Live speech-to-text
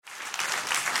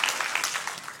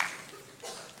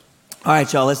All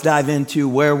right, y'all, let's dive into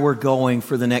where we're going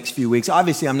for the next few weeks.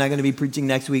 Obviously, I'm not going to be preaching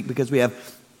next week because we have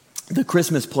the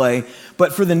Christmas play.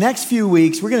 But for the next few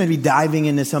weeks, we're going to be diving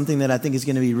into something that I think is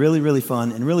going to be really, really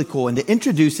fun and really cool. And to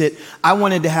introduce it, I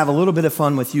wanted to have a little bit of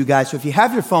fun with you guys. So if you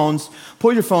have your phones,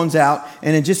 pull your phones out.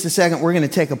 And in just a second, we're going to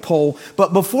take a poll.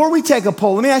 But before we take a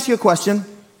poll, let me ask you a question.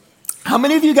 How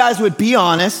many of you guys would be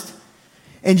honest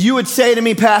and you would say to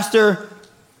me, Pastor,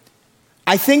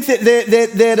 I think that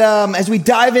as we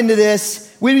dive into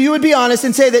this, you would be honest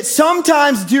and say that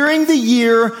sometimes during the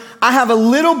year, I have a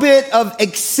little bit of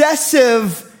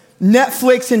excessive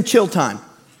Netflix and chill time.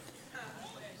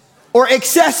 Or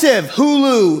excessive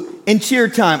Hulu and cheer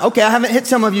time. Okay, I haven't hit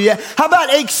some of you yet. How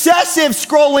about excessive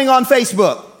scrolling on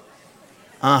Facebook?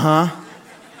 Uh-huh.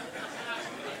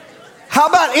 How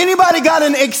about anybody got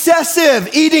an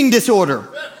excessive eating disorder?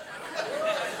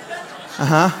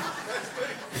 Uh-huh.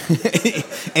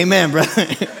 Amen, brother.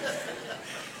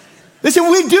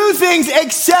 Listen, we do things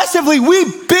excessively. We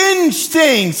binge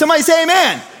things. Somebody say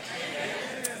amen.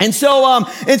 And so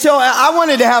I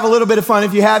wanted to have a little bit of fun.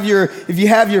 If you have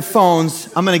your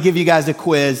phones, I'm going to give you guys a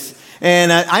quiz.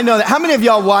 And I know that. How many of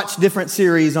y'all watch different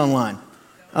series online?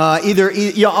 Either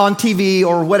on TV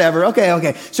or whatever.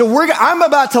 Okay. So I'm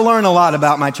about to learn a lot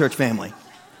about my church family.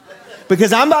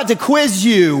 Because I'm about to quiz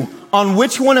you on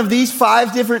which one of these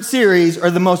 5 different series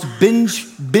are the most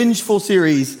bingeful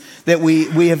series that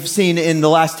we have seen in the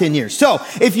last 10 years. So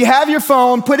if you have your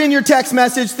phone, put in your text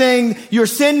message thing. You're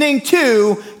sending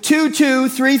to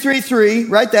 22333.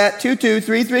 Write that,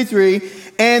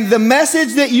 22333. And the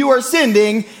message that you are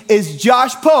sending is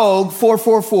Josh Pogue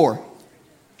 444.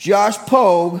 Josh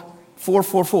Pogue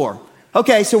 444.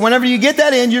 Okay, so whenever you get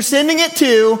that in, you're sending it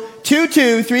to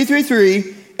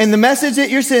 22333. And the message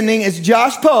that you're sending is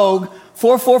Josh Pogue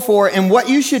 444. And what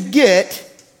you should get,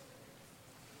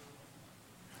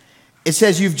 it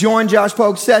says you've joined Josh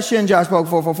Pogue's session, Josh Pogue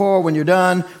 444. When you're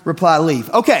done, reply leave.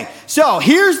 Okay, so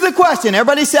here's the question.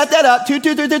 Everybody set that up,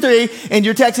 22333, and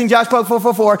you're texting Josh Pogue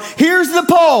 444. Here's the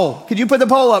poll. Could you put the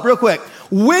poll up real quick?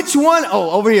 Which one,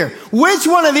 over here. Which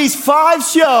one of these 5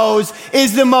 shows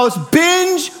is the most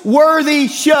binge-worthy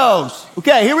shows?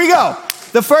 Okay, here we go.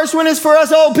 The first one is for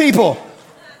us old people.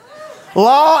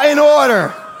 Law and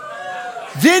Order.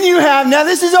 Then you have, now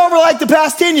this is over like the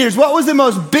past 10 years. What was the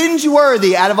most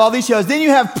binge-worthy out of all these shows? Then you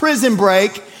have Prison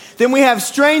Break. Then we have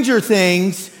Stranger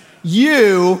Things,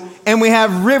 You, and we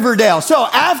have Riverdale. So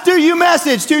after you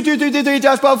message 22333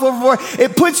 Josh Pogue 444,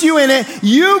 it puts you in it.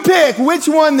 You pick which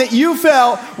one that you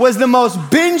felt was the most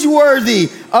binge-worthy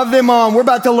of them all. We're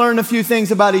about to learn a few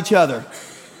things about each other.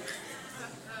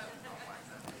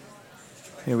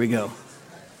 Here we go.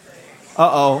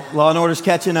 Uh-oh, Law and Order's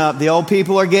catching up. The old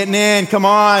people are getting in. Come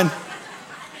on.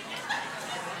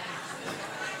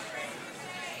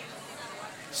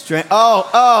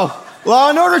 Law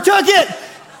and Order took it.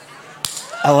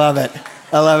 I love it.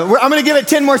 I'm going to give it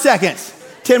 10 more seconds.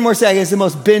 10 more seconds. The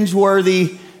most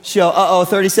binge-worthy show.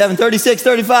 37, 36,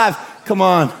 35. Come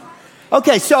on.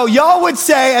 Okay, so y'all would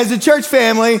say, as a church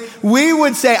family, we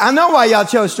would say, I know why y'all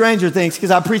chose Stranger Things,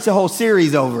 because I preached a whole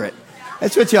series over it.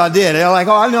 That's what y'all did. They're like,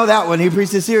 I know that one. He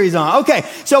preached a series on. Okay,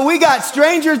 so we got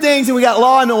Stranger Things and we got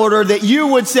Law and Order that you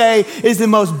would say is the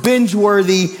most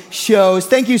binge-worthy shows.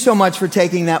 Thank you so much for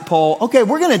taking that poll. Okay,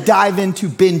 we're going to dive into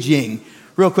binging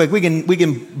real quick. We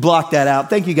can block that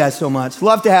out. Thank you guys so much.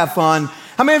 Love to have fun.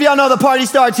 How many of y'all know the party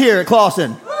starts here at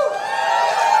Clawson?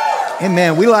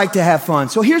 Amen. We like to have fun.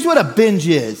 So here's what a binge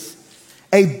is.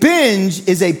 A binge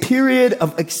is a period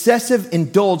of excessive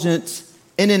indulgence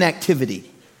in an activity.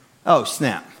 Oh,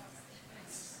 snap.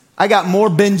 I got more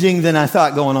binging than I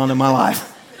thought going on in my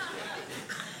life.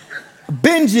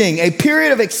 Binging, a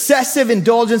period of excessive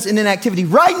indulgence in an activity.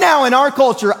 Right now in our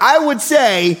culture, I would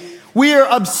say we are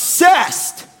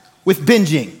obsessed with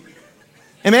binging.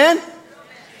 Amen?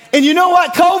 And you know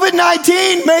what?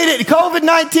 COVID-19 made it.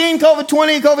 COVID-19,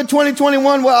 COVID-20,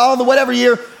 COVID-2021, all the whatever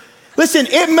year. Listen,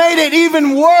 it made it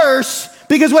even worse.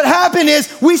 Because what happened is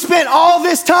we spent all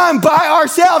this time by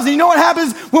ourselves. And you know what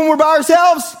happens when we're by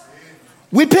ourselves?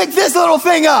 We pick this little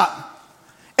thing up.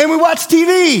 And we watch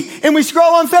TV. And we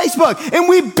scroll on Facebook. And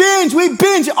we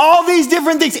binge all these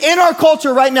different things. In our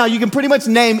culture right now, you can pretty much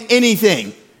name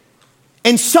anything.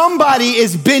 And somebody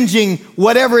is binging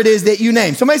whatever it is that you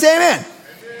name. Somebody say amen. Amen.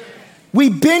 We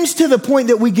binge to the point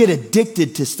that we get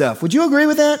addicted to stuff. Would you agree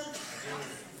with that?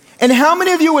 And how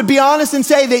many of you would be honest and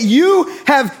say that you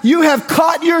have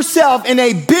caught yourself in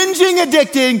a binging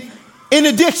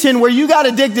addiction where you got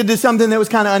addicted to something that was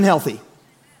kind of unhealthy?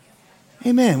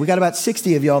 Amen. We got about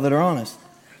 60 of y'all that are honest.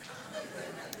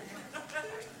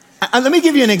 Let me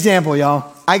give you an example,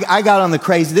 y'all. I got on the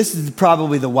crazy. This is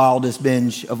probably the wildest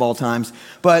binge of all times.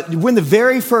 But when the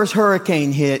very first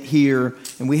hurricane hit here,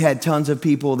 and we had tons of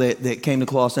people that came to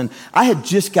Clawson, I had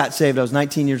just got saved. I was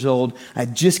 19 years old. I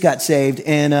just got saved.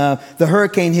 And the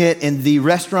hurricane hit, and the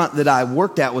restaurant that I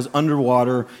worked at was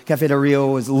underwater. Cafe Del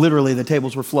Rio was literally, the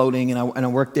tables were floating, and I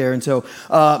worked there. And so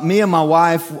me and my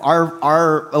wife,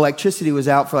 our electricity was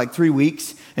out for like 3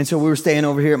 weeks. And so we were staying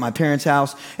over here at my parents'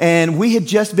 house, and we had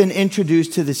just been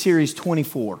introduced to the series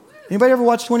 24. Anybody ever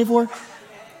watch 24?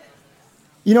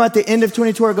 You know, at the end of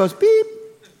 24, it goes beep,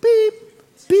 beep,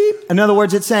 beep. In other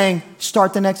words, it's saying,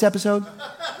 start the next episode.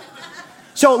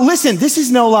 So listen, this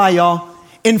is no lie, y'all.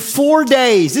 In 4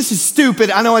 days, this is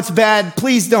stupid. I know it's bad.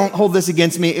 Please don't hold this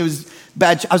against me. It was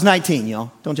bad. I was 19,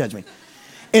 y'all. Don't judge me.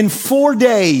 In 4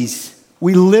 days,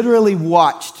 we literally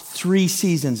watched 3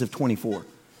 seasons of 24.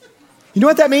 You know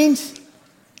what that means?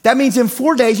 That means in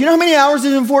 4 days, you know how many hours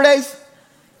is in 4 days?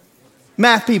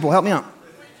 Math people, help me out.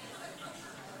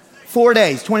 4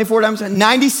 days, 24 times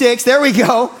 96, there we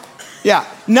go. Yeah,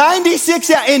 96,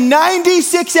 in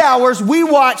 96 hours, we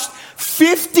watched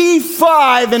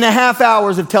 55 and a half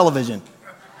hours of television.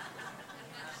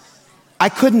 I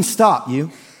couldn't stop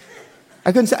you.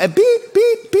 I couldn't stop. Beep,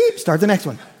 beep, beep, start the next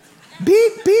one.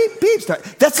 Beep, beep, beep, start.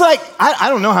 That's like, I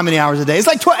don't know how many hours a day. It's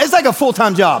like a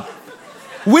full-time job.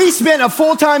 We spent a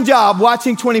full-time job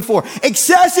watching 24.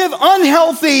 Excessive,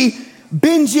 unhealthy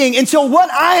binging. And so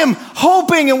what I am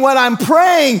hoping and what I'm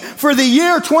praying for the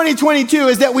year 2022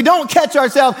 is that we don't catch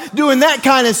ourselves doing that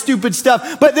kind of stupid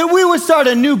stuff, but that we would start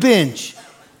a new binge.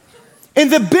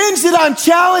 And the binge that I'm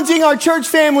challenging our church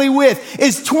family with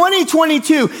is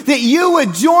 2022, that you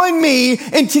would join me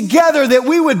and together that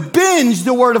we would binge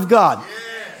the Word of God.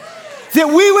 That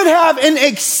we would have an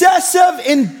excessive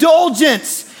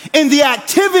indulgence in the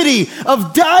activity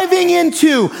of diving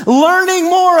into, learning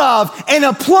more of, and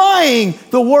applying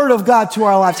the Word of God to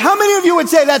our lives. How many of you would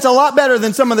say that's a lot better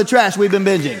than some of the trash we've been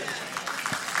binging?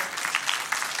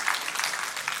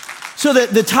 So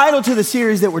the title to the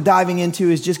series that we're diving into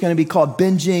is just going to be called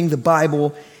Binging the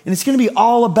Bible. And it's going to be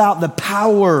all about the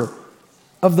power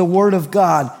of the Word of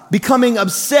God, becoming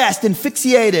obsessed and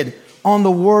fixated on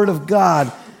the Word of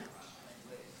God.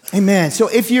 Amen. So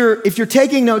if you're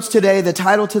taking notes today, the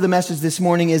title to the message this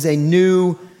morning is A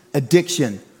New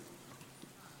Addiction.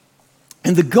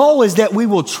 And the goal is that we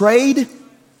will trade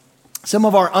some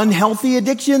of our unhealthy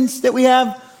addictions that we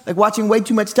have, like watching way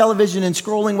too much television and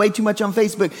scrolling way too much on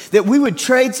Facebook, that we would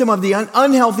trade some of the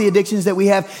unhealthy addictions that we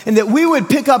have, and that we would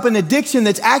pick up an addiction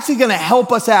that's actually going to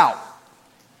help us out,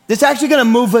 that's actually going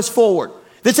to move us forward,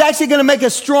 that's actually going to make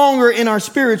us stronger in our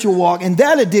spiritual walk. And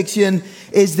that addiction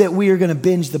is that we are going to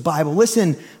binge the Bible.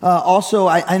 Listen, also,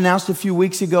 I announced a few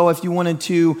weeks ago, if you wanted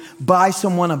to buy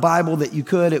someone a Bible that you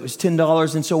could, it was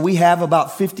 $10. And so we have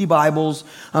about 50 Bibles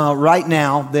right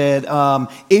now that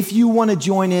if you want to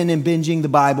join in binging the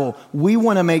Bible, we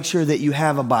want to make sure that you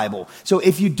have a Bible. So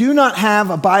if you do not have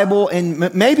a Bible,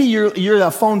 and maybe you're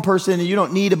a phone person and you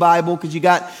don't need a Bible because you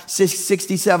got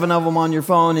 67 of them on your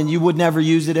phone and you would never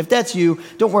use it. If that's you,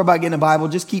 don't worry about getting a Bible.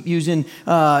 Just keep using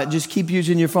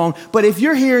your phone. But if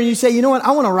you're here and you say, you know what,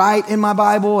 I want to write in my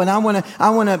Bible and I want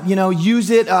to, use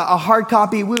it, a hard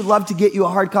copy. We would love to get you a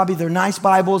hard copy. They're nice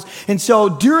Bibles. And so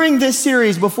during this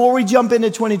series, before we jump into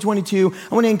 2022,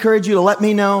 I want to encourage you to let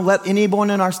me know, let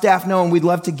anyone in our staff know, and we'd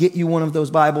love to get you one of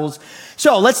those Bibles.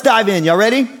 So let's dive in. Y'all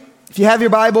ready? If you have your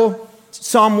Bible,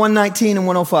 Psalm 119 and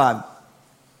 105.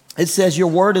 It says, your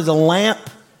word is a lamp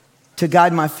to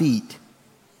guide my feet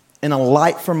and a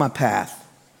light for my path.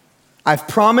 I've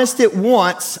promised it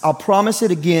once, I'll promise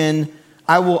it again.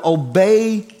 I will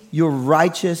obey your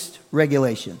righteous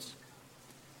regulations.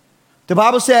 The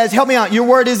Bible says, help me out, your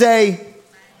word is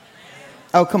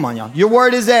oh, come on, y'all. Your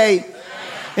word is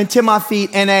into my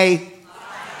feet and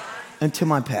into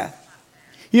my path.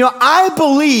 You know, I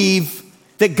believe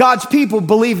that God's people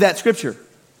believe that scripture.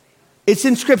 It's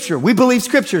in scripture. We believe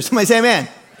scripture. Somebody say amen.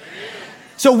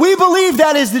 So we believe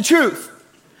that is the truth.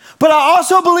 But I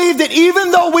also believe that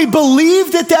even though we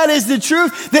believe that that is the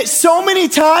truth, that so many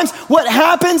times what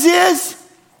happens is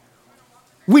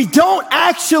we don't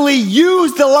actually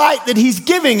use the light that he's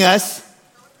giving us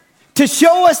to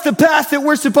show us the path that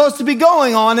we're supposed to be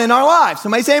going on in our lives.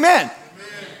 Somebody say amen.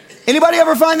 Anybody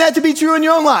ever find that to be true in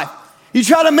your own life? You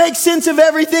try to make sense of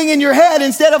everything in your head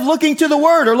instead of looking to the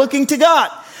Word or looking to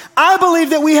God. I believe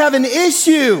that we have an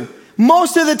issue.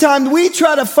 Most of the time we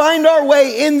try to find our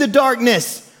way in the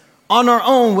darkness on our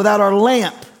own without our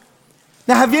lamp.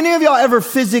 Now, have any of y'all ever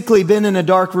physically been in a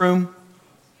dark room?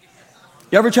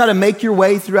 You ever try to make your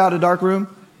way throughout a dark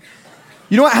room?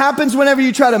 You know what happens whenever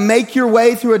you try to make your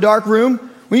way through a dark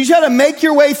room? when you try to make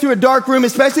your way through a dark room,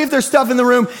 especially if there's stuff in the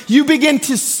room, you begin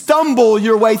to stumble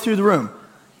your way through the room,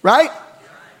 right?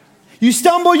 You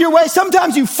stumble your way.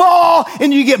 Sometimes you fall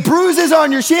and you get bruises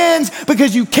on your shins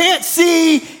because you can't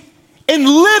see. And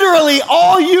literally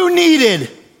all you needed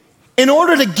in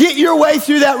order to get your way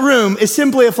through that room is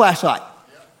simply a flashlight.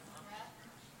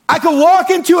 I could walk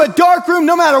into a dark room,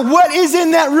 no matter what is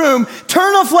in that room,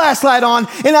 turn a flashlight on,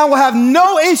 and I will have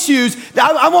no issues.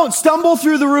 I won't stumble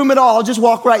through the room at all. I'll just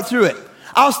walk right through it.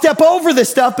 I'll step over this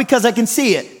stuff because I can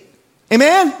see it.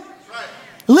 Amen? Right.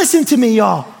 Listen to me,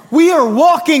 y'all. We are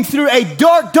walking through a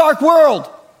dark, dark world.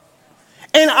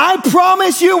 And I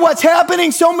promise you what's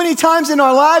happening so many times in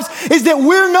our lives is that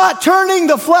we're not turning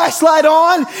the flashlight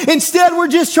on. Instead, we're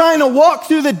just trying to walk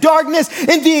through the darkness.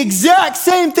 And the exact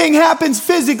same thing happens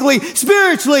physically.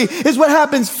 Spiritually is what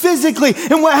happens physically.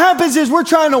 And what happens is we're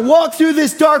trying to walk through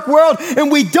this dark world and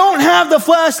we don't have the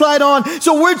flashlight on.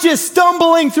 So we're just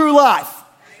stumbling through life.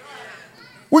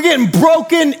 We're getting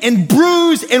broken and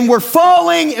bruised and we're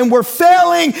falling and we're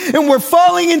failing and we're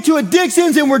falling into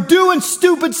addictions and we're doing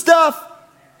stupid stuff.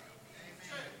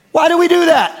 Why do we do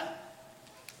that?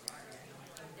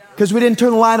 Because we didn't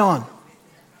turn the light on.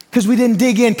 Because we didn't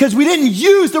dig in. Because we didn't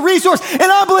use the resource. And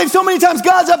I believe so many times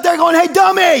God's up there going, hey,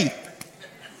 dummy.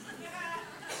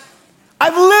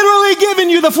 I've literally given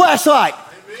you the flashlight.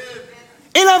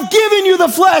 And I've given you the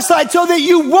flashlight so that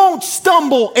you won't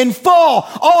stumble and fall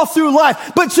all through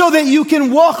life, but so that you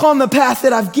can walk on the path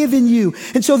that I've given you.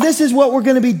 And so this is what we're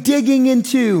going to be digging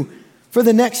into for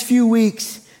the next few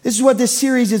weeks. This is what this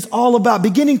series is all about,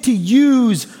 beginning to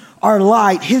use our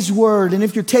light, His Word. And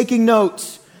if you're taking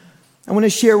notes, I want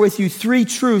to share with you 3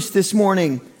 truths this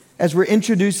morning as we're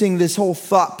introducing this whole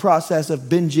thought process of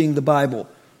binging the Bible.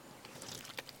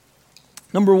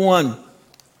 Number 1,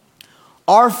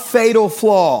 our fatal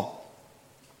flaw,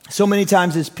 so many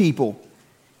times as people,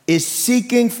 is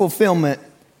seeking fulfillment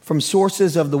from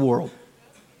sources of the world.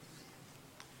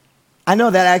 I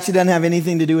know that actually doesn't have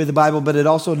anything to do with the Bible, but it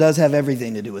also does have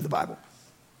everything to do with the Bible.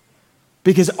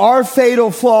 Because our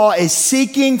fatal flaw is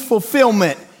seeking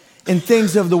fulfillment in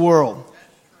things of the world.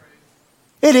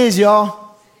 It is,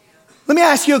 y'all. Let me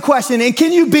ask you a question, and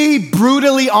can you be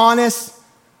brutally honest?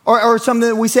 Or something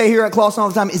that we say here at Clawson all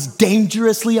the time is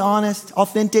dangerously honest,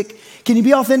 authentic. Can you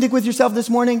be authentic with yourself this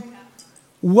morning?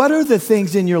 What are the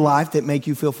things in your life that make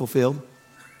you feel fulfilled?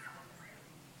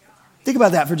 Think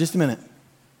about that for just a minute.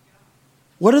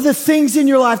 What are the things in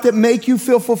your life that make you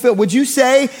feel fulfilled? Would you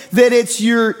say that it's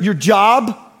your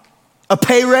job, a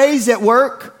pay raise at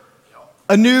work,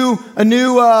 a new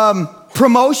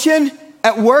promotion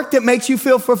at work that makes you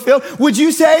feel fulfilled? Would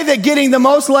you say that getting the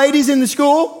most ladies in the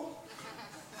school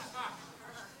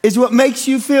is what makes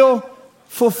you feel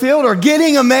fulfilled, or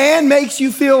getting a man makes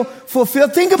you feel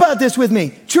fulfilled? Think about this with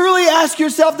me. Truly ask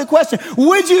yourself the question.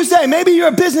 Would you say, maybe you're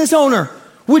a business owner,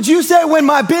 would you say when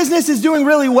my business is doing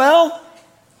really well,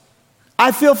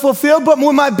 I feel fulfilled, but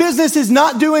when my business is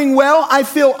not doing well, I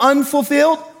feel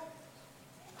unfulfilled?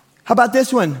 How about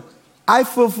this one? I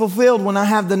feel fulfilled when I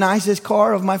have the nicest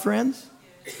car of my friends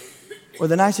or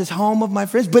the nicest home of my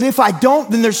friends. But if I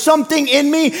don't, then there's something in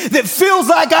me that feels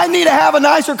like I need to have a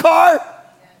nicer car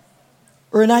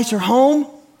or a nicer home.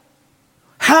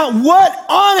 What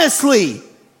honestly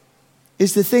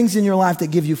is the things in your life that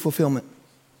give you fulfillment?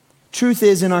 Truth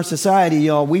is, in our society,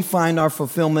 y'all, we find our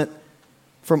fulfillment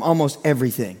from almost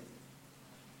everything.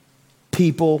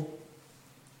 People,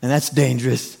 and that's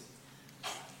dangerous.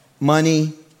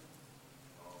 Money,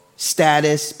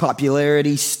 status,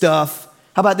 popularity, stuff.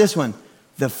 How about this one?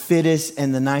 The fittest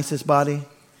and the nicest body.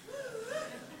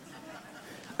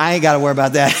 I ain't got to worry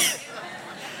about that.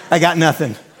 I got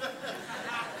nothing.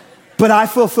 But I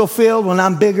feel fulfilled when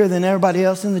I'm bigger than everybody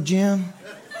else in the gym.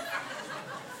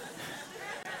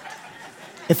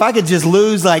 If I could just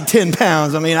lose like 10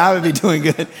 pounds, I would be doing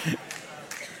good.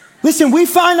 Listen, we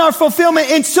find our fulfillment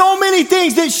in so many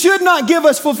things that should not give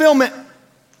us fulfillment.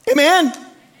 Amen?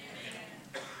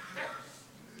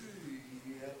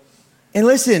 And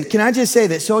listen, can I just say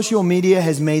that social media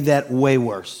has made that way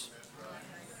worse?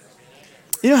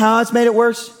 You know how it's made it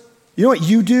worse? You know what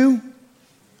you do?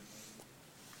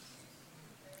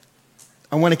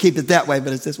 I want to keep it that way,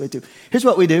 but it's this way too. Here's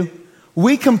what we do.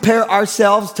 We compare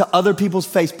ourselves to other people's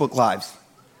Facebook lives.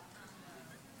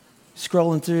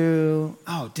 Scrolling through,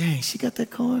 oh dang, she got that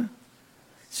car.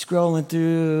 Scrolling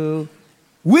through.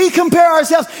 We compare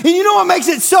ourselves. And you know what makes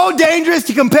it so dangerous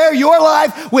to compare your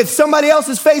life with somebody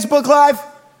else's Facebook live?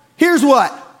 Here's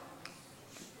what.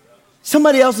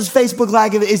 Somebody else's Facebook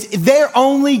live is they're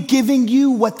only giving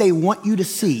you what they want you to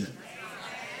see.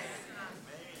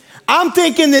 I'm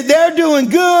thinking that they're doing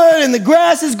good and the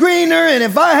grass is greener. And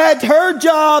if I had her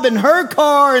job and her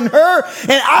car and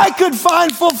I could find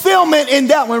fulfillment in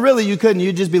that one. Really, you couldn't.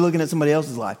 You'd just be looking at somebody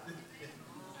else's life.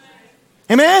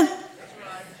 Amen?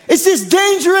 It's this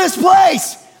dangerous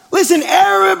place. Listen,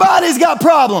 everybody's got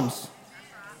problems.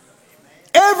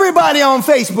 Everybody on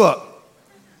Facebook.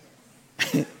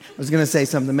 I was going to say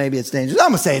something, maybe it's dangerous. I'm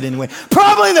going to say it anyway.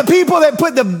 Probably the people that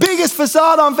put the biggest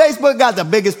facade on Facebook got the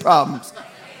biggest problems.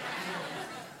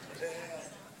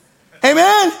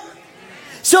 Amen?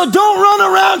 So don't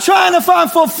run around trying to find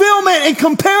fulfillment and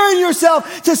comparing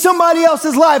yourself to somebody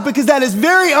else's life, because that is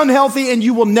very unhealthy and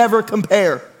you will never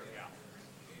compare.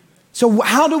 So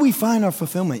how do we find our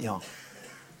fulfillment, y'all?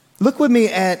 Look with me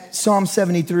at Psalm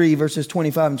 73, verses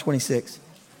 25 and 26.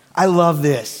 I love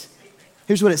this.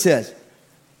 Here's what it says.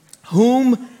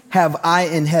 Whom have I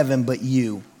in heaven but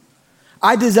you?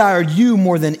 I desired you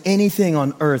more than anything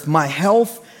on earth. My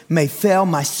health may fail,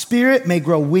 my spirit may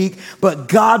grow weak, but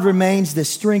God remains the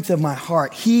strength of my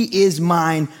heart. He is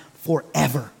mine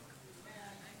forever.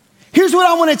 Here's what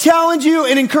I want to challenge you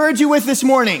and encourage you with this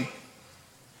morning.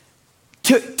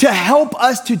 To help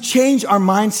us to change our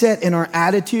mindset and our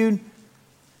attitude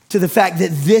to the fact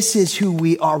that this is who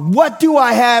we are. What do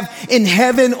I have in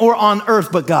heaven or on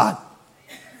earth but God?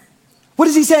 What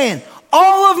is he saying?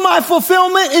 All of my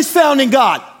fulfillment is found in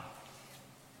God.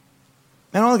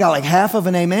 Man, I only got like half of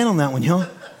an amen on that one, y'all.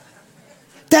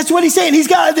 That's what he's saying. He's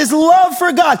got this love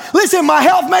for God. Listen, my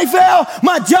health may fail,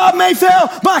 my job may fail,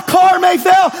 my car may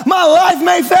fail, my life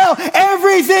may fail.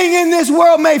 Everything in this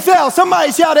world may fail.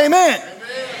 Somebody shout amen. Amen.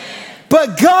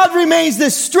 But God remains the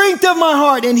strength of my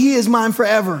heart, and he is mine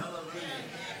forever.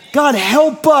 God,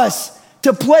 help us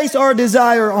to place our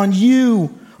desire on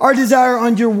you, our desire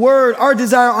on your word, our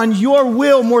desire on your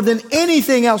will more than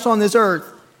anything else on this earth.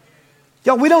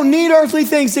 Y'all, we don't need earthly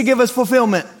things to give us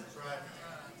fulfillment.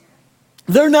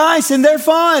 They're nice and they're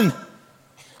fun,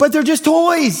 but they're just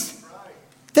toys.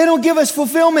 They don't give us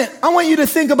fulfillment. I want you to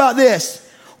think about this.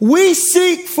 We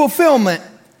seek fulfillment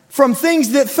from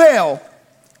things that fail,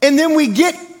 and then we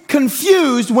get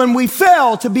confused when we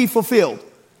fail to be fulfilled.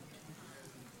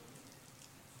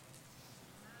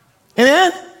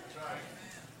 Amen?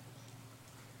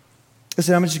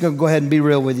 Listen, I'm just going to go ahead and be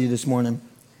real with you this morning.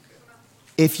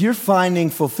 If you're finding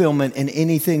fulfillment in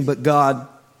anything but God,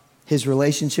 his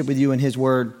relationship with you and his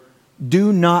word,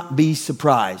 do not be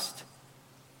surprised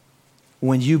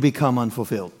when you become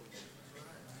unfulfilled.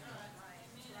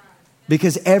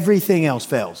 Because everything else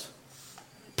fails.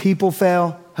 People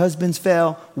fail, husbands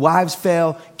fail, wives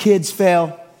fail, kids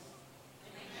fail.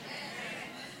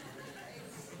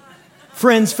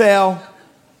 Friends fail,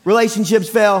 relationships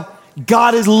fail.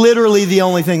 God is literally the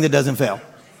only thing that doesn't fail.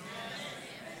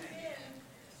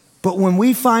 But when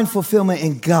we find fulfillment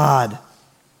in God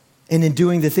and in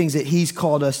doing the things that he's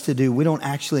called us to do, we don't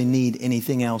actually need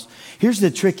anything else. Here's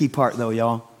the tricky part though,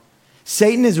 y'all.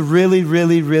 Satan is really,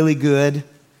 really, really good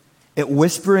at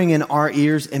whispering in our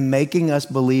ears and making us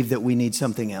believe that we need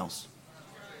something else.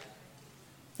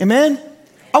 Amen?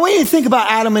 I want you to think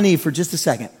about Adam and Eve for just a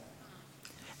second.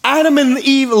 Adam and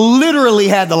Eve literally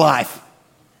had the life.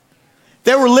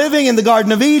 They were living in the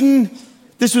Garden of Eden.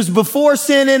 This was before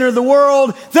sin entered the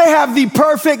world. They have the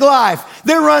perfect life.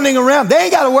 They're running around. They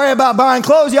ain't got to worry about buying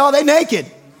clothes, y'all. They naked.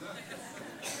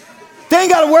 They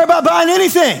ain't got to worry about buying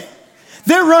anything.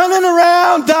 They're running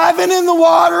around, diving in the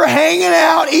water, hanging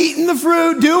out, eating the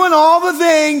fruit, doing all the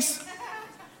things.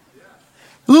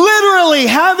 Literally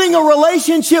having a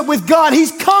relationship with God.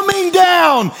 He's coming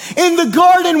down in the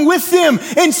garden with them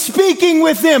and speaking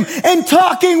with them and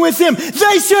talking with them.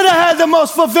 They should have had the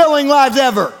most fulfilling lives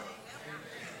ever.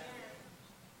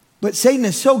 But Satan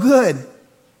is so good.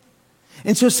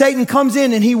 And so Satan comes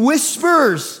in and he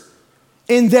whispers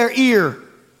in their ear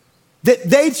that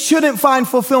they shouldn't find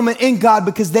fulfillment in God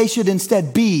because they should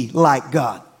instead be like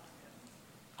God.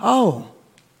 Oh.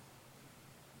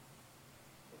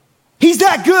 He's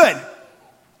that good.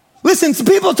 Listen,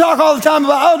 people talk all the time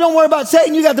about, oh, don't worry about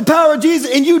Satan. You got the power of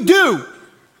Jesus, and you do.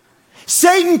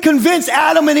 Satan convinced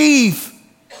Adam and Eve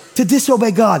to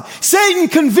disobey God. Satan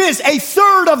convinced a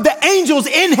third of the angels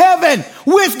in heaven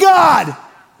with God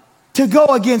to go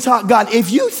against God.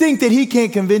 If you think that he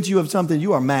can't convince you of something,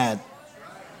 you are mad.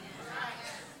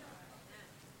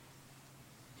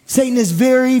 Satan is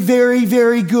very, very,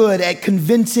 very good at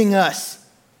convincing us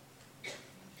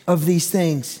of these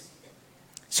things.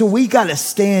 So we got to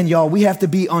stand, y'all. We have to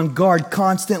be on guard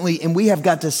constantly, and we have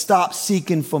got to stop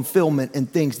seeking fulfillment in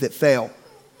things that fail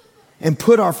and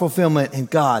put our fulfillment in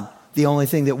God, the only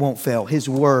thing that won't fail, his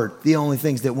word, the only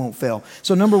things that won't fail.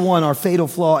 So number one, our fatal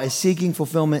flaw is seeking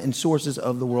fulfillment in sources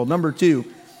of the world. Number two,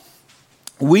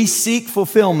 We seek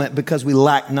fulfillment because we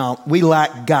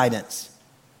lack guidance.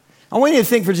 I want you to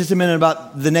think for just a minute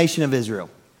about the nation of Israel.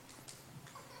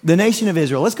 The nation of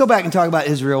Israel. Let's go back and talk about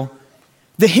Israel.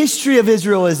 The history of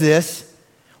Israel is this.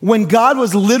 When God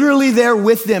was literally there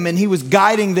with them and he was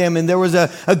guiding them and there was a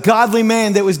godly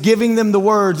man that was giving them the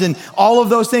words and all of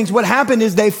those things, what happened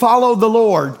is they followed the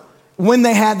Lord when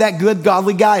they had that good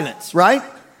godly guidance, right?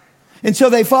 And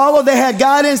so they followed, they had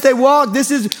guidance, they walked.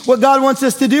 This is what God wants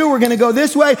us to do. We're going to go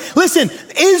this way. Listen,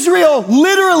 Israel,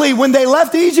 literally, when they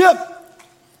left Egypt,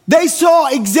 they saw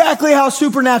exactly how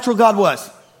supernatural God was.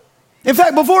 In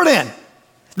fact, before then,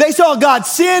 they saw God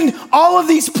send all of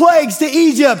these plagues to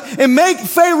Egypt and make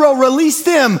Pharaoh release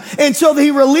them. And so he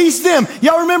released them.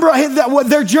 Y'all remember what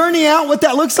their journey out, what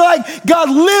that looks like? God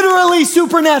literally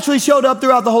supernaturally showed up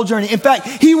throughout the whole journey. In fact,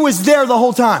 he was there the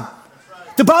whole time.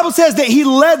 The Bible says that he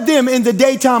led them in the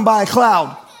daytime by a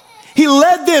cloud. He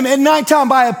led them at nighttime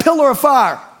by a pillar of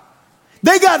fire.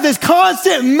 They got this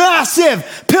constant,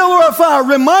 massive pillar of fire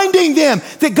reminding them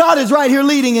that God is right here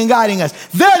leading and guiding us.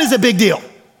 That is a big deal.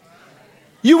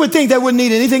 You would think they wouldn't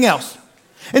need anything else.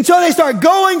 And so they start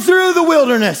going through the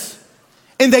wilderness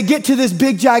and they get to this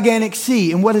big, gigantic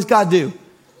sea. And what does God do?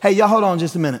 Hey, y'all hold on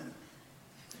just a minute.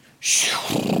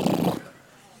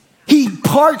 He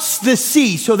parts the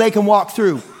sea so they can walk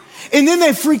through. And then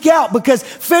they freak out because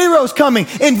Pharaoh's coming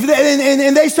and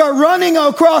they start running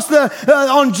across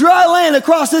on dry land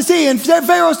across the sea. And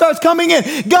Pharaoh starts coming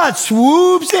in. God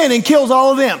swoops in and kills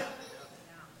all of them.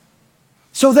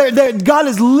 So God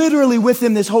is literally with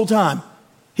them this whole time.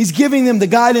 He's giving them the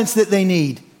guidance that they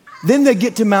need. Then they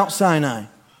get to Mount Sinai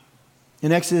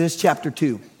in Exodus chapter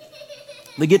 2.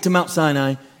 They get to Mount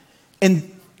Sinai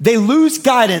and they lose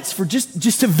guidance for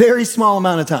just a very small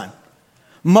amount of time.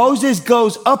 Moses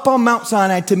goes up on Mount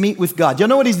Sinai to meet with God. Y'all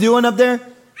know what he's doing up there?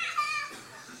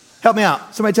 Help me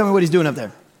out. Somebody tell me what he's doing up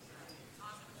there.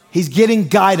 He's getting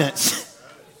guidance.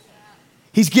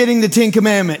 He's getting the 10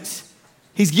 Commandments.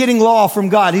 He's getting law from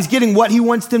God. He's getting what he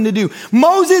wants them to do.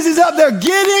 Moses is up there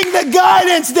getting the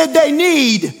guidance that they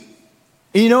need.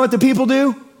 And you know what the people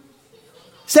do?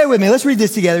 Say it with me. Let's read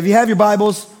this together. If you have your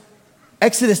Bibles,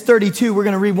 Exodus 32, we're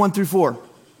going to read 1 through 4.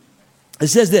 It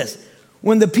says this.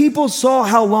 When the people saw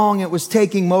how long it was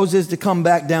taking Moses to come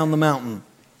back down the mountain,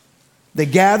 they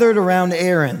gathered around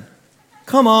Aaron.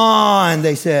 Come on,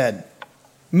 they said.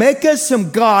 Make us some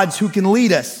gods who can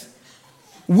lead us.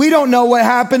 We don't know what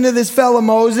happened to this fellow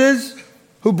Moses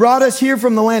who brought us here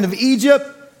from the land of Egypt.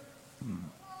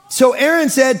 So Aaron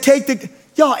said,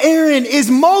 Aaron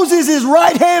is Moses'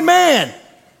 right-hand man.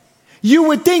 You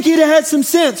would think he'd have had some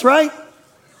sense, right?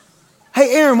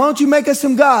 Hey, Aaron, why don't you make us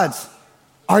some gods?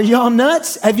 Are y'all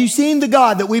nuts? Have you seen the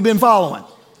God that we've been following?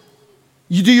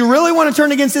 Do you really want to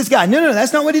turn against this guy? No,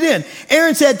 that's not what he did.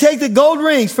 Aaron said, take the gold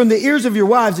rings from the ears of your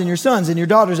wives and your sons and your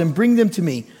daughters and bring them to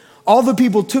me. All the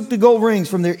people took the gold rings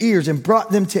from their ears and brought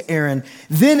them to Aaron.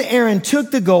 Then Aaron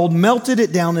took the gold, melted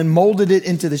it down, and molded it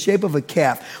into the shape of a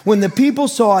calf. When the people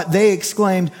saw it, they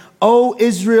exclaimed, "O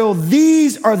Israel,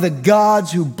 these are the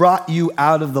gods who brought you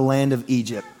out of the land of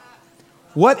Egypt."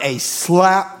 What a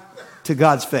slap to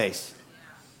God's face.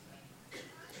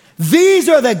 These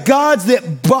are the gods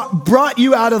that brought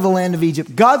you out of the land of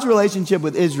Egypt. God's relationship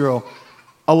with Israel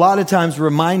a lot of times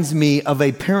reminds me of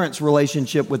a parent's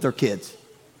relationship with their kids.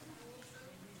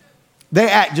 They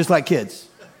act just like kids.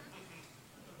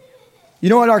 You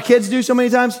know what our kids do so many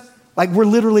times? Like we're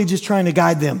literally just trying to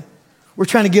guide them. We're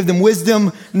trying to give them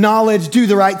wisdom, knowledge, do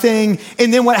the right thing.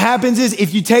 And then what happens is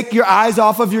if you take your eyes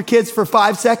off of your kids for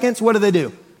 5 seconds, what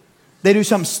do? They do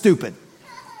something stupid.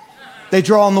 They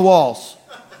draw on the walls.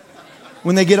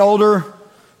 When they get older,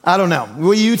 I don't know.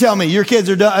 Well, you tell me, your kids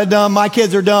are dumb, my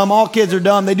kids are dumb, all kids are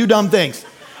dumb, they do dumb things.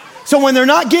 So when they're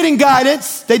not getting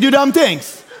guidance, they do dumb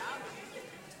things.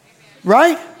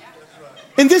 Right?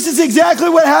 And this is exactly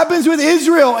what happens with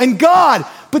Israel and God.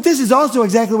 But this is also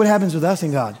exactly what happens with us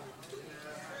and God.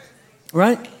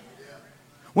 Right?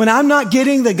 When I'm not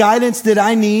getting the guidance that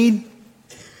I need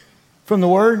from the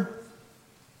Word,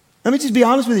 let me just be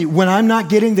honest with you. When I'm not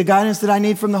getting the guidance that I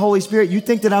need from the Holy Spirit, you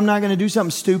think that I'm not going to do something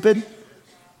stupid?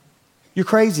 You're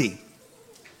crazy.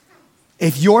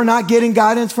 If you're not getting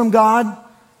guidance from God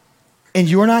and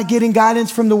you're not getting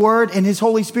guidance from the Word and His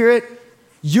Holy Spirit,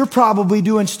 you're probably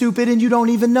doing stupid and you don't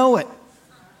even know it.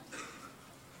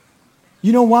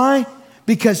 You know why?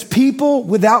 Because people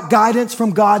without guidance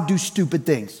from God do stupid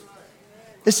things.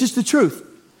 It's just the truth.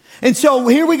 And so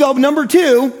here we go. Number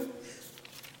 2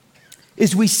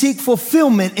 is we seek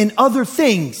fulfillment in other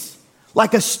things,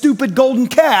 like a stupid golden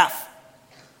calf,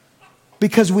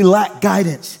 because we lack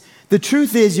guidance. The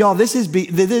truth is, y'all, this has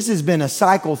been a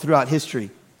cycle throughout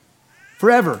history.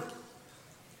 forever.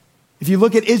 If you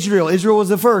look at Israel, Israel was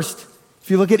the first. If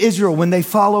you look at Israel, when they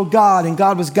followed God and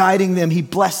God was guiding them, he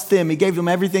blessed them. He gave them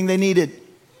everything they needed.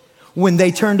 When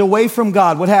they turned away from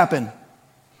God, what happened?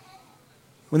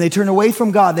 When they turned away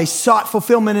from God, they sought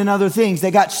fulfillment in other things.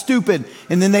 They got stupid,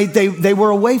 and then they were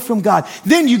away from God.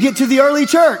 Then you get to the early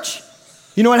church.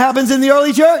 You know what happens in the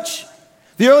early church?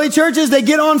 The early churches, they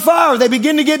get on fire. They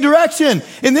begin to get direction.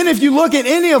 And then if you look at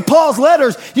any of Paul's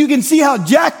letters, you can see how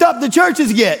jacked up the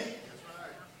churches get.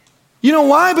 You know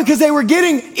why? Because they were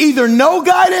getting either no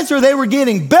guidance or they were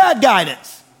getting bad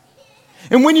guidance.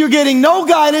 And when you're getting no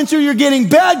guidance or you're getting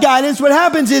bad guidance, what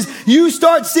happens is you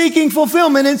start seeking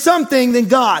fulfillment in something than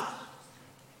God.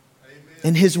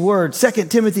 In his word, 2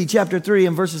 Timothy chapter 3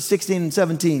 and verses 16 and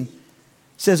 17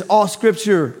 says, all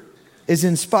scripture is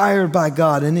inspired by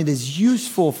God and it is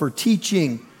useful for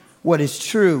teaching what is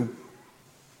true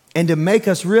and to make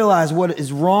us realize what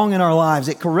is wrong in our lives.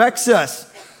 It corrects us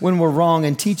when we're wrong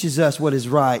and teaches us what is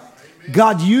right.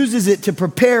 God uses it to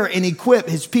prepare and equip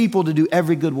his people to do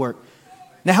every good work.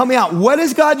 Now help me out. What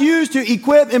does God use to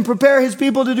equip and prepare his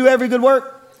people to do every good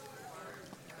work?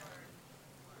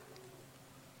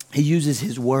 He uses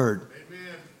his word.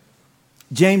 Amen.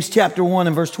 James chapter 1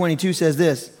 and verse 22 says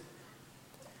this.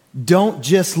 Don't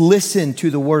just listen to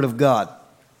the word of God.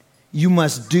 You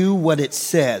must do what it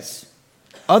says.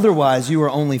 Otherwise, you are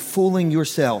only fooling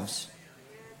yourselves.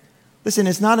 Listen,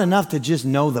 it's not enough to just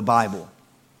know the Bible.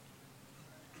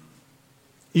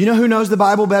 You know who knows the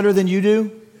Bible better than you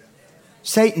do?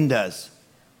 Satan does.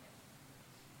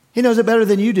 He knows it better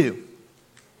than you do.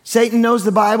 Satan knows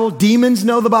the Bible. Demons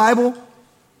know the Bible.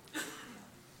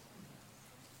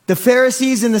 The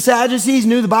Pharisees and the Sadducees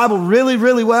knew the Bible really,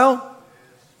 really well.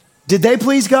 Did they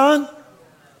please God?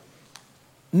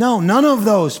 No, none of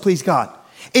those please God.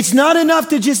 It's not enough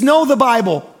to just know the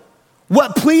Bible.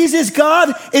 What pleases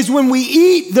God is when we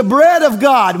eat the bread of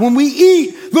God, when we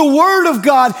eat the word of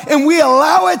God, and we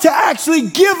allow it to actually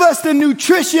give us the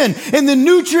nutrition and the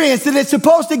nutrients that it's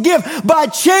supposed to give by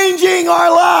changing our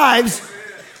lives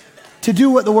to do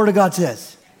what the word of God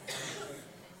says.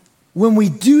 When we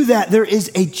do that, there is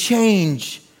a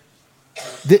change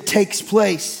that takes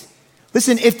place.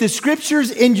 Listen, if the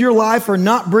scriptures in your life are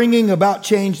not bringing about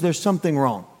change, there's something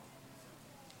wrong.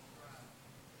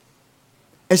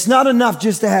 It's not enough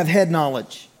just to have head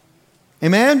knowledge.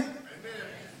 Amen? Amen?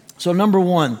 So number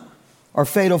one, our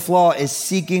fatal flaw is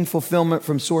seeking fulfillment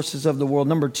from sources of the world.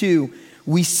 Number two,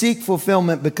 we seek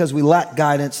fulfillment because we lack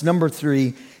guidance. Number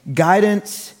three,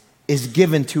 guidance is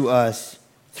given to us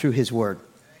through his word.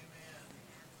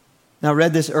 Now I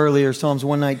read this earlier, Psalms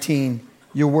 119.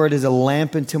 Your word is a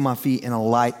lamp unto my feet and a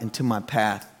light unto my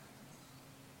path.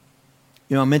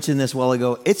 You know, I mentioned this a while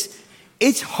ago.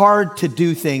 It's hard to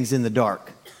do things in the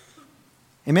dark.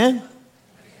 Amen?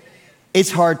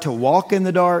 It's hard to walk in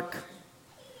the dark.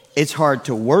 It's hard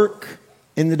to work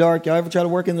in the dark. Y'all ever try to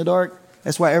work in the dark?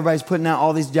 That's why everybody's putting out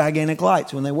all these gigantic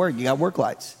lights when they work. You got work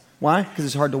lights. Why? Because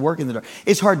it's hard to work in the dark.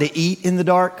 It's hard to eat in the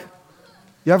dark.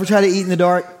 You ever try to eat in the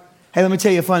dark? Hey, let me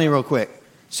tell you a funny real quick.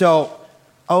 So,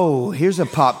 here's a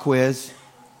pop quiz.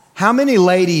 How many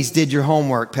ladies did your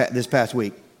homework this past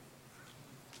week?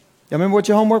 You remember what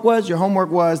your homework was? Your homework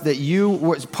was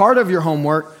that part of your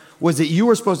homework was that you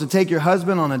were supposed to take your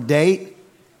husband on a date,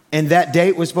 and that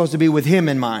date was supposed to be with him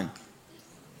in mind.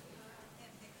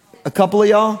 A couple of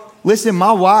y'all, listen,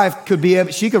 my wife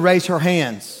she could raise her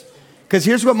hands. Because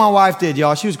here's what my wife did,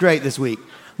 y'all. She was great this week.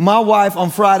 My wife on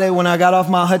Friday, when I got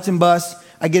off my Hudson bus,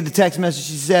 I get the text message.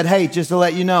 She said, hey, just to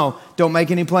let you know, don't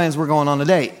make any plans. We're going on a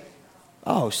date.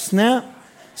 Oh, snap.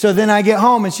 So then I get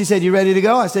home and she said, you ready to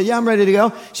go? I said, yeah, I'm ready to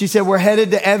go. She said, we're headed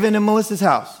to Evan and Melissa's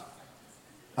house.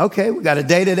 Okay, we got a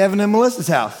date at Evan and Melissa's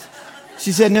house.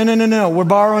 She said, no. We're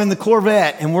borrowing the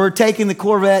Corvette and we're taking the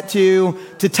Corvette to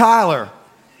Tyler.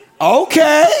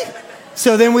 Okay.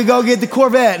 So then we go get the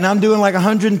Corvette and I'm doing like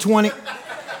 120.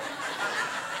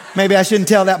 Maybe I shouldn't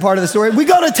tell that part of the story. We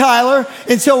go to Tyler,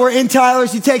 and so we're in Tyler.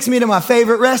 She takes me to my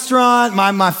favorite restaurant.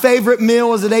 My favorite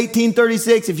meal is at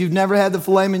 1836. If you've never had the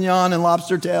filet mignon and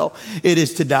lobster tail, it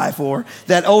is to die for.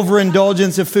 That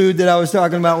overindulgence of food that I was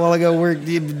talking about a while ago,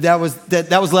 that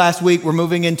was last week. We're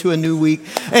moving into a new week.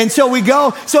 And so we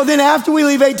go. So then after we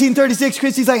leave 1836,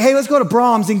 Christy's like, hey, let's go to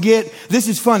Brahms and this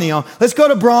is funny, y'all. Let's go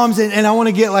to Brahms, and I want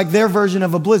to get like their version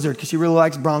of a Blizzard, because she really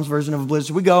likes Brahms' version of a Blizzard.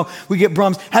 So we get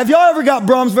Brahms. Have y'all ever got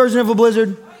Brahms' version of a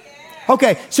Blizzard?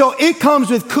 Okay, so it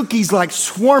comes with cookies like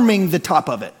swarming the top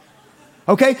of it.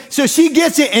 Okay, so she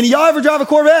gets it, and y'all ever drive a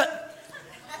Corvette?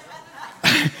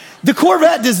 The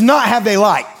Corvette does not have a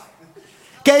light.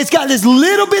 Okay, it's got this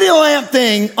little bitty lamp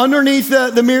thing underneath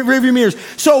the rearview mirrors.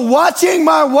 So watching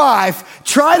my wife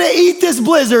try to eat this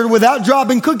Blizzard without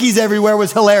dropping cookies everywhere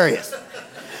was hilarious.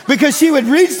 Because she would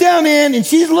reach down in and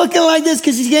she's looking like this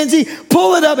because she can't see,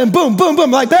 pull it up and boom, boom, boom.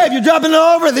 Like, babe, you're dropping it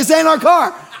all over. This ain't our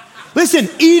car. Listen,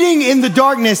 eating in the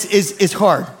darkness is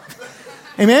hard.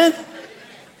 Amen?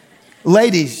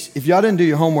 Ladies, if y'all didn't do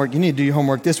your homework, you need to do your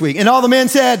homework this week. And all the men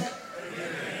said,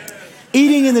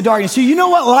 eating in the darkness. So you know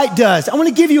what light does? I want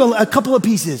to give you a couple of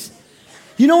pieces.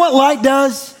 You know what light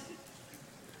does?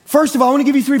 First of all, I want to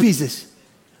give you 3 pieces.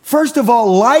 First of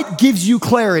all, light gives you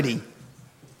clarity.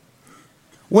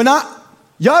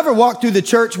 Y'all ever walk through the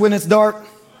church when it's dark?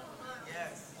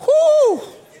 Yes. Whoo!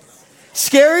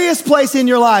 Scariest place in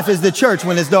your life is the church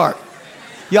when it's dark.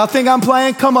 Y'all think I'm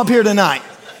playing? Come up here tonight.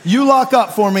 You lock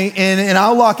up for me and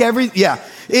I'll lock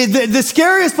the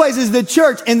scariest place is the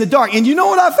church in the dark. And you know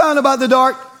what I found about the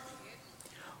dark?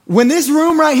 When this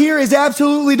room right here is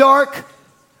absolutely dark,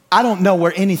 I don't know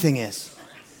where anything is.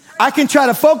 I can try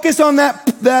to focus on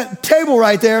that table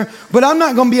right there, but I'm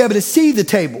not going to be able to see the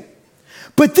table.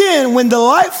 But then when the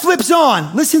light flips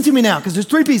on, listen to me now, because there's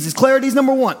 3 pieces. Clarity is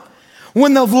number 1.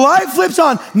 When the light flips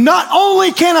on, not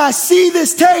only can I see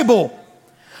this table,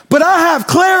 but I have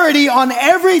clarity on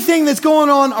everything that's going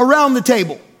on around the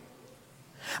table.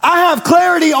 I have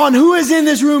clarity on who is in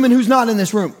this room and who's not in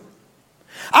this room.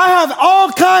 I have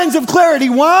all kinds of clarity.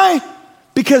 Why?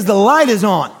 Because the light is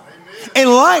on. And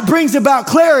light brings about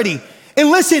clarity. And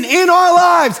listen, in our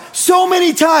lives, so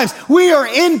many times we are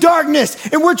in darkness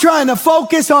and we're trying to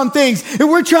focus on things and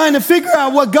we're trying to figure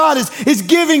out what God is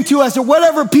giving to us or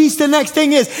whatever piece the next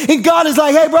thing is. And God is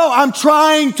like, hey, bro, I'm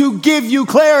trying to give you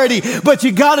clarity, but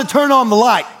you got to turn on the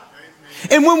light.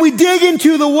 And when we dig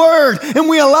into the word and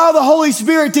we allow the Holy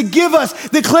Spirit to give us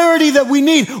the clarity that we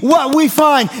need, what we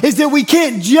find is that we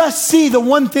can't just see the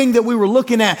one thing that we were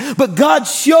looking at, but God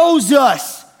shows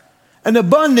us an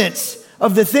abundance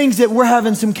of the things that we're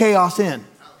having some chaos in.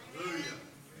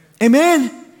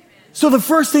 Amen? So the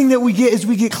first thing that we get is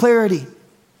we get clarity.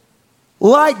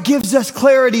 Light gives us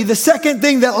clarity. The second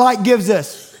thing that light gives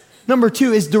us, number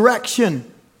 2, is direction.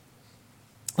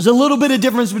 There's a little bit of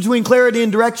difference between clarity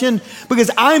and direction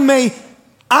because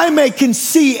I can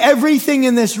see everything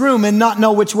in this room and not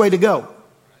know which way to go.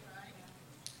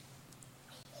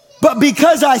 But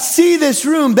because I see this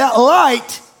room, that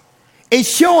light is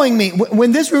showing me.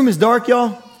 When this room is dark,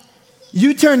 y'all,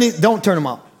 don't turn them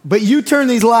off, but you turn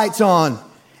these lights on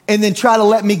and then try to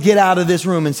let me get out of this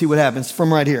room and see what happens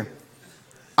from right here.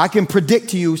 I can predict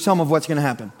to you some of what's going to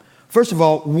happen. First of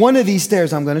all, one of these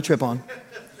stairs I'm going to trip on.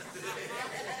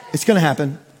 It's going to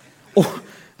happen. Or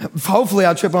hopefully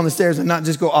I'll trip on the stairs and not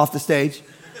just go off the stage.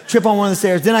 Trip on one of the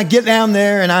stairs. Then I get down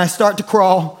there and I start to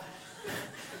crawl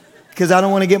because I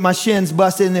don't want to get my shins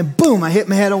busted. And then boom, I hit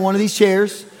my head on one of these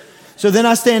chairs. So then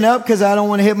I stand up because I don't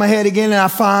want to hit my head again and I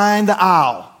find the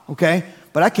aisle, okay?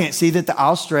 But I can't see that the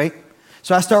aisle's straight.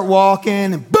 So I start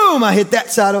walking and boom, I hit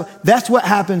that side of. That's what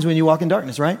happens when you walk in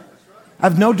darkness, right? I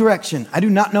have no direction. I do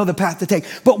not know the path to take.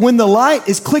 But when the light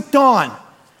is clicked on,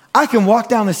 I can walk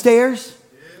down the stairs.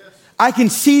 I can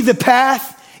see the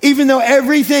path. Even though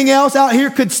everything else out here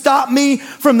could stop me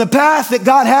from the path that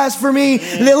God has for me.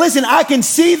 Listen, I can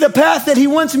see the path that he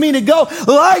wants me to go.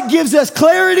 Light gives us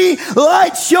clarity.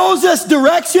 Light shows us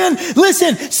direction.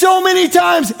 Listen, so many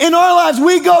times in our lives,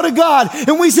 we go to God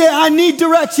and we say, I need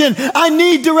direction. I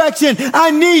need direction. I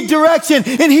need direction.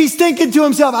 And he's thinking to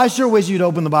himself, I sure wish you'd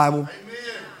open the Bible.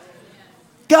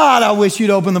 God, I wish you'd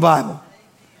open the Bible.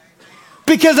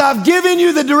 Because I've given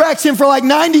you the direction for like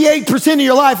 98% of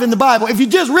your life in the Bible. If you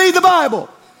just read the Bible,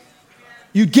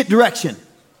 you get direction.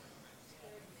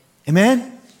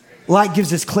 Amen? Light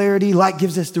gives us clarity. Light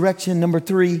gives us direction. Number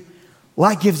 3,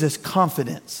 light gives us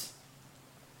confidence.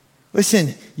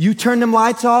 Listen, you turn them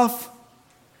lights off,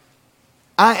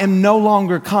 I am no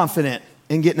longer confident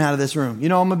in getting out of this room. You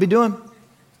know what I'm going to be doing?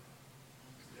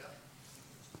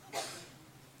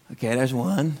 Okay, there's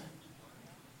one.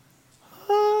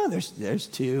 There's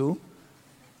 2.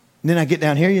 And then I get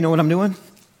down here, you know what I'm doing?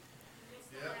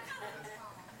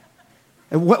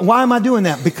 Why am I doing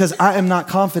that? Because I am not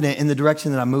confident in the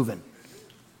direction that I'm moving.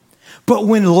 But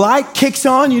when light kicks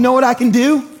on, you know what I can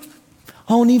do?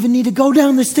 I don't even need to go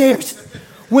down the stairs.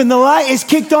 When the light is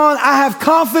kicked on, I have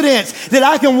confidence that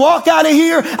I can walk out of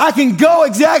here. I can go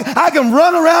I can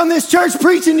run around this church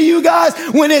preaching to you guys.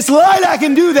 When it's light, I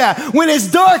can do that. When it's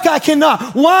dark, I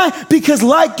cannot. Why? Because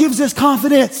light gives us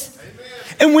confidence. Amen.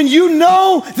 And when you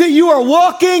know that you are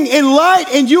walking in light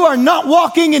and you are not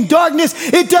walking in darkness,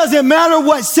 it doesn't matter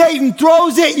what Satan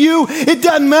throws at you. It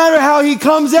doesn't matter how he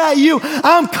comes at you.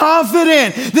 I'm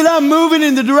confident that I'm moving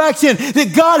in the direction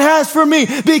that God has for me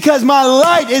because my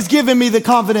light is giving me the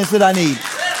confidence that I need.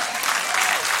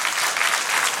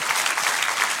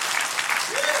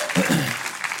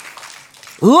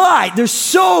 Light. There's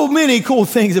so many cool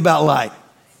things about light.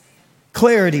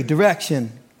 Clarity,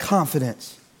 direction,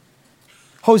 confidence.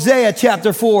 Hosea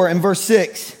chapter 4 and verse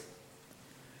 6.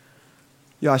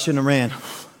 Y'all shouldn't have ran.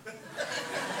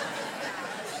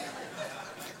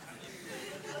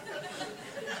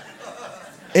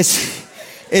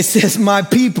 It says, my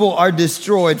people are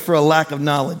destroyed for a lack of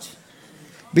knowledge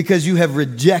because you have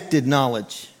rejected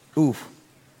knowledge. Oof.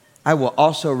 I will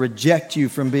also reject you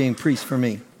from being priests for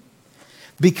me.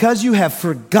 Because you have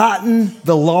forgotten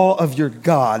the law of your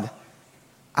God,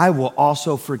 I will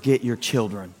also forget your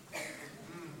children.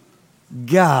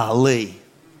 Golly.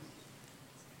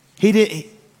 He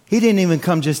didn't even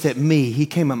come just at me. He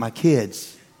came at my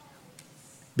kids.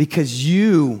 Because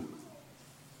you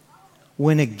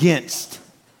went against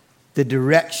the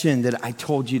direction that I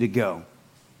told you to go.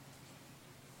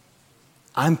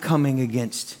 I'm coming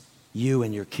against you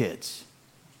and your kids.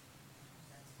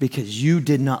 Because you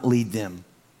did not lead them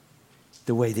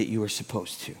the way that you were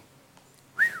supposed to.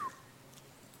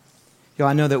 Yo,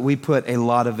 I know that we put a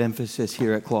lot of emphasis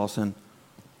here at Clawson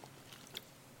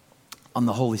on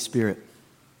the Holy Spirit.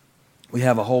 We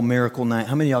have a whole miracle night.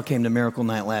 How many of y'all came to Miracle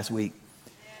Night last week?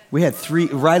 We had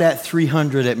right at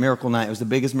 300 at Miracle Night. It was the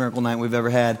biggest miracle night we've ever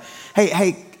had.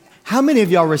 Hey, how many of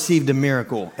y'all received a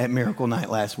miracle at Miracle Night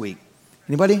last week?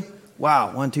 Anybody?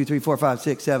 Wow. 1, 2, 3, 4, 5,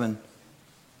 6, 7,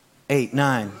 8,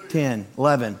 9, 10,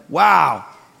 11. Wow.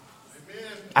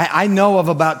 I know of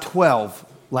about 12,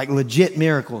 like legit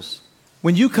miracles.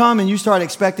 When you come and you start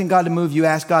expecting God to move, you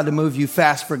ask God to move, you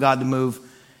fast for God to move,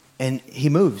 and he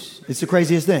moves. It's the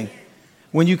craziest thing.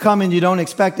 When you come and you don't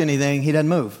expect anything, he doesn't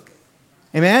move.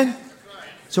 Amen?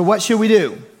 So what should we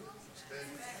do?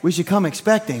 We should come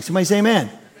expecting. Somebody say amen.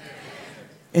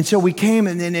 And so we came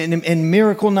and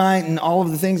Miracle Night and all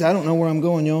of the things. I don't know where I'm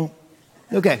going, y'all.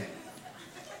 Okay.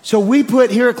 So we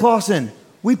put here at Clawson,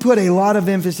 we put a lot of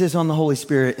emphasis on the Holy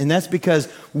Spirit. And that's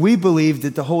because we believe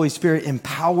that the Holy Spirit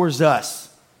empowers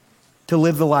us to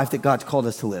live the life that God's called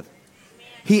us to live.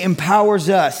 He empowers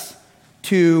us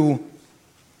to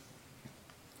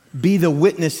be the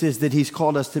witnesses that he's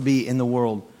called us to be in the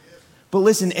world. But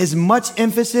listen, as much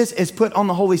emphasis as put on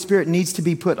the Holy Spirit needs to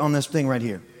be put on this thing right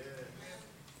here.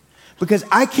 Because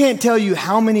I can't tell you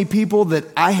how many people that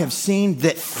I have seen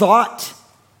that thought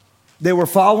they were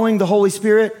following the Holy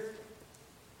Spirit,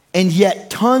 and yet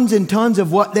tons and tons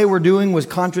of what they were doing was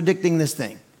contradicting this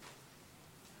thing.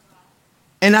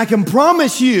 And I can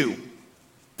promise you,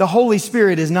 the Holy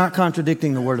Spirit is not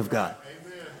contradicting the Word of God.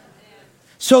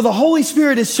 So the Holy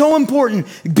Spirit is so important.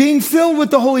 Being filled with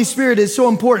the Holy Spirit is so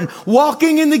important.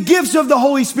 Walking in the gifts of the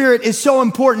Holy Spirit is so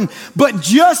important. But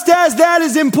just as that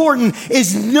is important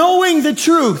is knowing the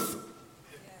truth.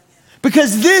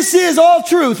 Because this is all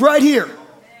truth right here.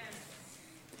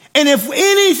 And if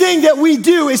anything that we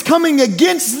do is coming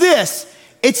against this,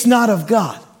 it's not of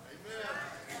God.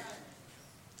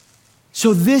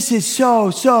 So this is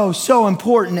so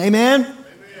important. Amen?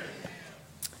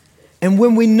 And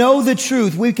when we know the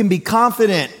truth, we can be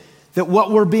confident that what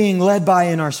we're being led by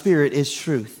in our spirit is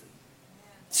truth.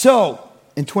 So,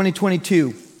 in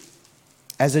 2022,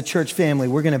 as a church family,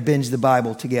 we're going to binge the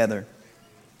Bible together.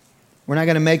 We're not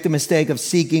going to make the mistake of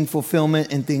seeking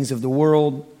fulfillment in things of the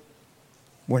world.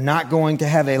 We're not going to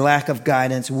have a lack of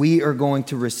guidance. We are going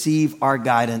to receive our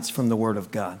guidance from the Word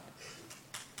of God.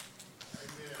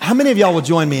 How many of y'all will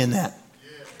join me in that?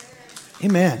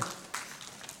 Amen.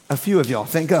 A few of y'all,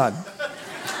 thank God.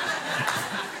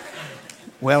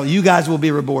 Well, you guys will be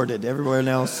rewarded. Everyone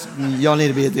else, y'all need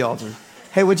to be at the altar.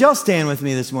 Hey, would y'all stand with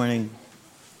me this morning?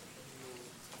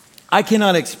 I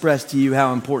cannot express to you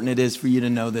how important it is for you to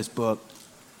know this book.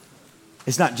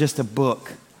 It's not just a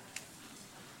book.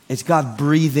 It's God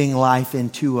breathing life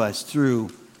into us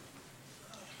through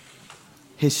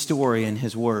His story and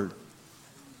His Word.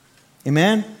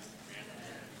 Amen?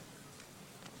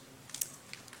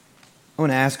 I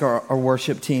want to ask our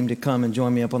worship team to come and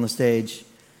join me up on the stage.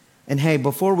 And hey,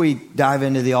 before we dive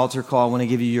into the altar call, I want to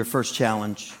give you your first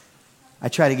challenge. I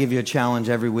try to give you a challenge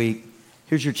every week.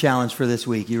 Here's your challenge for this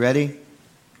week. You ready?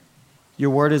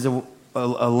 Your word is a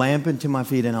lamp unto my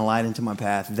feet and a light unto my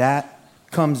path. That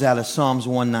comes out of Psalms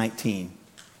 119.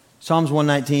 Psalms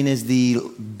 119 is the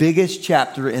biggest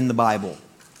chapter in the Bible.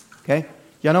 Okay?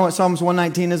 Y'all know what Psalms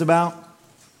 119 is about?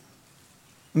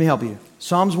 Let me help you.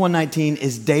 Psalms 119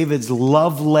 is David's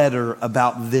love letter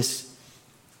about this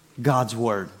God's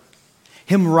word.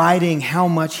 Him writing how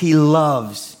much he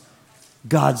loves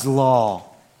God's law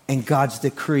and God's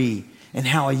decree, and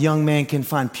how a young man can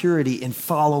find purity in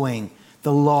following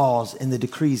the laws and the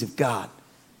decrees of God.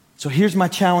 So here's my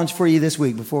challenge for you this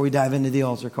week before we dive into the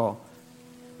altar call.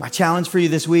 My challenge for you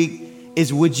this week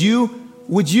is, would you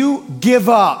give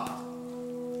up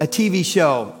a TV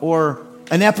show or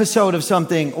an episode of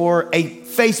something or a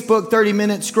Facebook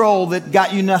 30-minute scroll that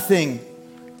got you nothing?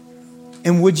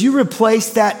 And would you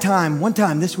replace that time, one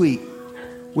time this week,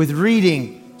 with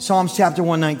reading Psalms chapter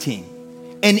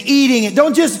 119 and eating it?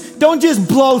 Don't just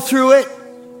blow through it.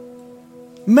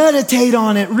 Meditate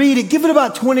on it, read it, give it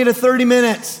about 20 to 30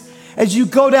 minutes as you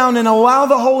go down and allow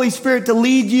the Holy Spirit to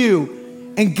lead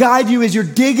you and guide you as you're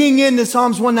digging into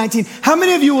Psalms 119. How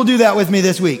many of you will do that with me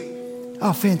this week?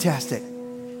 Oh, fantastic.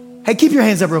 Hey, keep your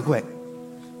hands up real quick.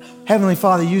 Heavenly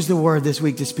Father, use the word this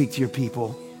week to speak to your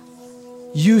people.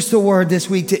 Use the word this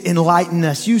week to enlighten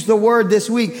us. Use the word this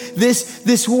week,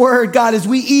 this word, God, as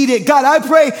we eat it. God, I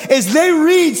pray as they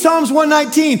read Psalms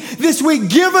 119 this week,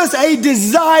 give us a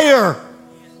desire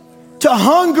to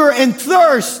hunger and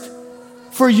thirst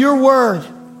for your word.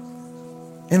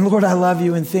 And Lord, I love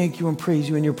you and thank you and praise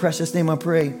you. In your precious name I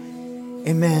pray.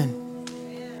 Amen.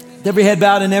 With every head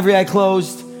bowed and every eye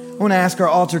closed, I want to ask our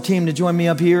altar team to join me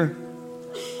up here.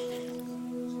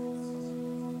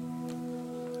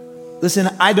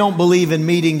 Listen, I don't believe in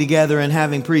meeting together and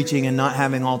having preaching and not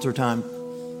having altar time.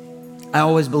 I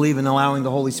always believe in allowing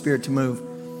the Holy Spirit to move.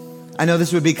 I know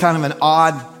this would be kind of an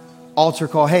odd altar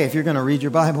call. Hey, if you're going to read your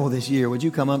Bible this year, would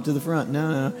you come up to the front?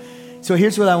 No. So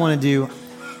here's what I want to do.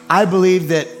 I believe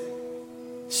that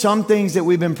some things that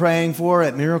we've been praying for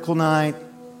at Miracle Night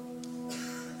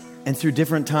and through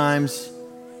different times,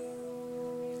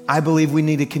 I believe we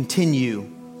need to continue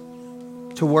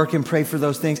to work and pray for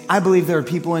those things. I believe there are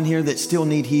people in here that still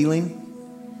need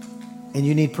healing and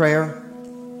you need prayer.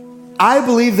 I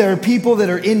believe there are people that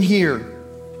are in here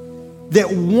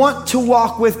that want to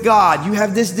walk with God. You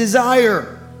have this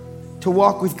desire to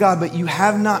walk with God, but you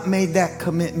have not made that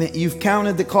commitment. You've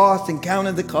counted the cost and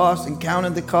counted the cost and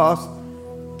counted the cost.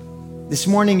 This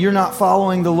morning, you're not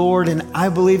following the Lord, and I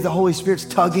believe the Holy Spirit's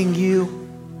tugging you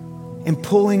and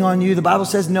pulling on you. The Bible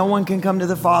says no one can come to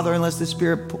the Father unless the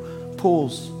Spirit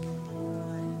pulls,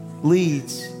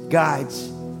 leads,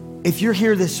 guides. If you're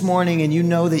here this morning and you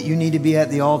know that you need to be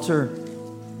at the altar,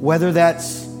 whether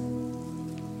that's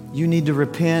you need to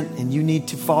repent and you need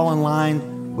to fall in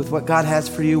line with what God has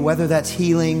for you, whether that's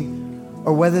healing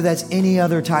or whether that's any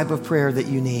other type of prayer that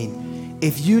you need.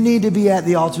 If you need to be at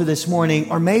the altar this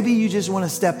morning, or maybe you just want to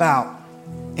step out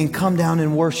and come down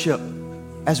and worship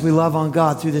as we love on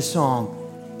God through this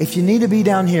song, if you need to be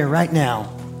down here right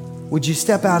now, would you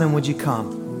step out and would you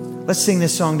come? Let's sing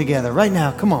this song together right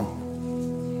now. Come on.